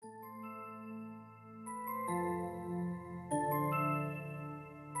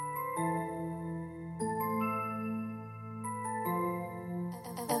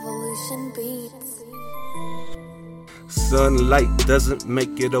Evolution Beats. Sunlight doesn't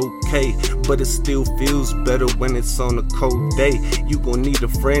make it okay, but it still feels better when it's on a cold day. You gon' need a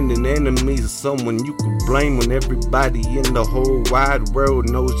friend and enemies, or someone you can blame when everybody in the whole wide world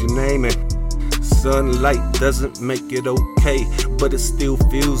knows your name. And sunlight doesn't make it okay, but it still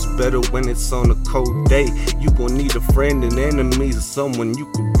feels better when it's on a cold day. You gon' need a friend and enemies, or someone you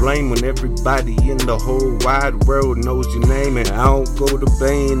can blame when everybody in the whole wide world knows your name. And I don't go to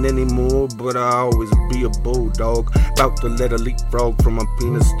Bane anymore, but I always be a bulldog, about to let a leapfrog from my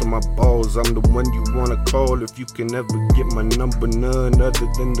penis to my balls. I'm the one you wanna call if you can ever get my number. None other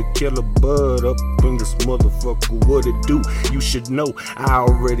than the killer bud up in this motherfucker. What it do? You should know, I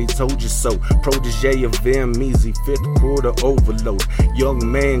already told you so. Protege of Easy, fifth quarter overload.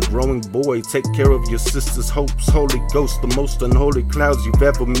 Young man, growing boy, take care of your sister's hopes. Holy Ghost, the most unholy clouds you've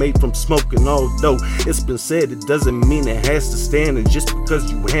ever made from smoking. Although it's been said, it doesn't mean it has to stand. And just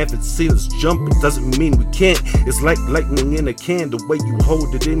because you haven't seen us jump, it doesn't mean we can't. It's like lightning in a can, the way you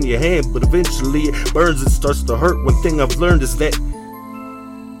hold it in your hand, but eventually it burns, it starts to hurt. One thing I've learned is that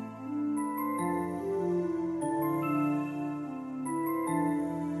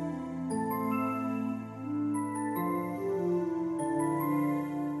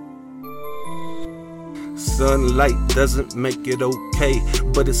sunlight doesn't make it okay,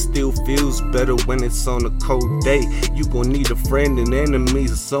 but it still feels better when it's on a cold day. You gon' need a friend and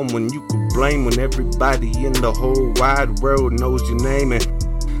enemies, or someone you can blame when everybody in the whole wide world knows your name.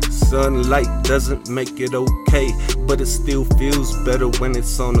 And sunlight doesn't make it okay, but it still feels better when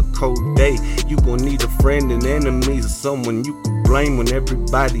it's on a cold day. You gon' need a friend and enemies, or someone you can blame when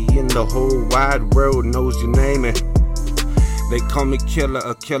everybody in the whole wide world knows your name. And they call me killer,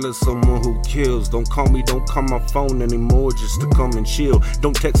 a killer, someone who kills. Don't call my phone anymore just to come and chill.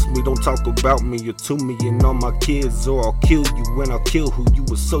 Don't text me, don't talk about me or to me and all my kids, or I'll kill you when I'll kill who you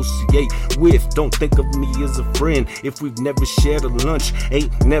associate with. Don't think of me as a friend if we've never shared a lunch.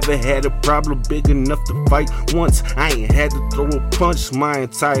 Ain't never had a problem big enough to fight once. I ain't had to throw a punch my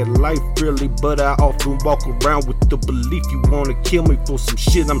entire life really, but I often walk around with the belief you wanna kill me for some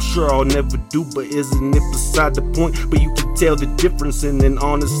shit I'm sure I'll never do. But isn't it beside the point? But you can tell the difference in an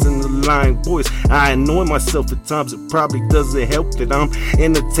honest and a lying voice. I annoy myself at times, it probably doesn't help that I'm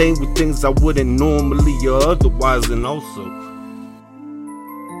entertained with things I wouldn't normally or otherwise. And also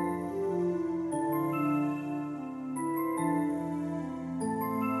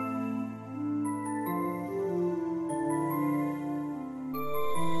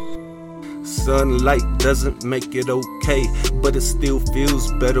sunlight doesn't make it okay, but it still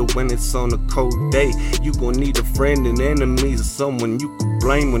feels better when it's on a cold day. You gon' need a friend and enemies, or someone you can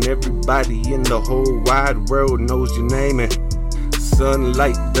blame when everybody in the whole wide world knows your name. And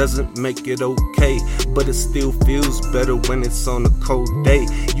sunlight doesn't make it okay, but it still feels better when it's on a cold day.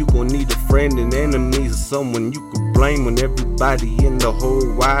 You gon' need a friend and enemies, or someone you can blame when everybody in the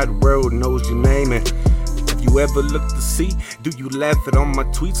whole wide world knows your name. And you ever look to see? Do you laugh at all my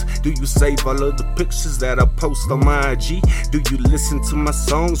tweets? Do you save all of the pictures that I post on my IG? Do you listen to my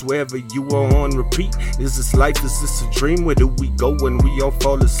songs wherever you are on repeat? Is this life, is this a dream? Where do we go when we all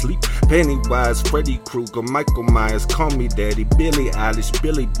fall asleep? Pennywise, Freddy Krueger, Michael Myers, call me daddy, Billie Eilish,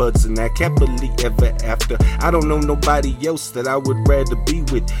 Billy Buds, and that happily ever after. I don't know nobody else that I would rather be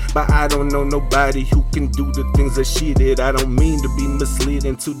with, but I don't know nobody who can do the things that she did. I don't mean to be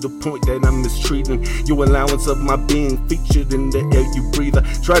misleading to the point that I'm mistreating your allowance of my being featured in the air you breathe. I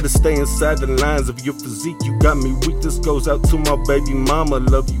try to stay inside the lines of your physique. You got me weak. This goes out to my baby mama.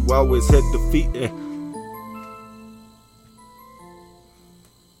 Love you, always had defeat.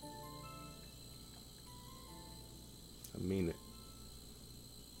 I mean it.